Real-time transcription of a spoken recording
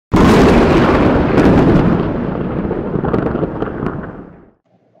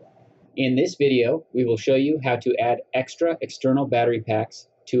In this video, we will show you how to add extra external battery packs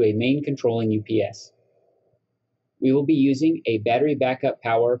to a main controlling UPS. We will be using a battery backup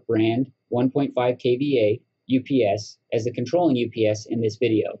power brand 1.5 kVA UPS as the controlling UPS in this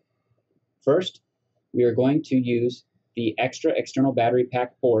video. First, we are going to use the extra external battery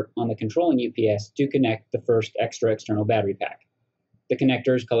pack port on the controlling UPS to connect the first extra external battery pack. The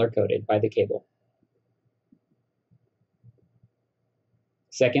connector is color-coded by the cable.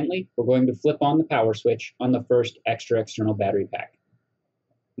 Secondly, we're going to flip on the power switch on the first extra external battery pack.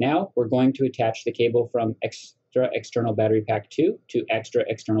 Now we're going to attach the cable from extra external battery pack 2 to extra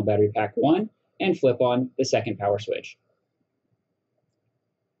external battery pack 1 and flip on the second power switch.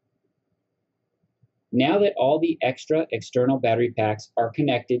 Now that all the extra external battery packs are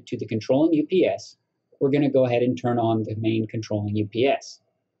connected to the controlling UPS, we're going to go ahead and turn on the main controlling UPS.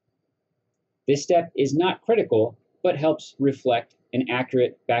 This step is not critical, but helps reflect an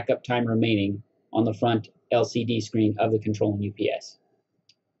accurate backup time remaining on the front LCD screen of the controlling UPS.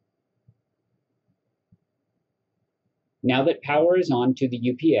 Now that power is on to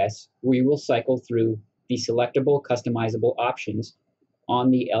the UPS, we will cycle through the selectable customizable options on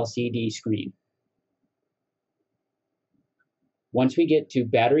the LCD screen. Once we get to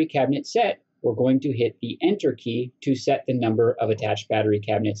battery cabinet set, we're going to hit the Enter key to set the number of attached battery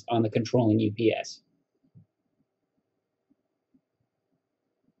cabinets on the controlling UPS.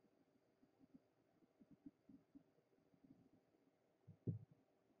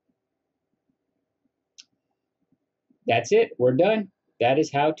 That's it, we're done. That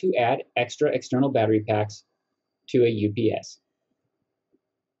is how to add extra external battery packs to a UPS.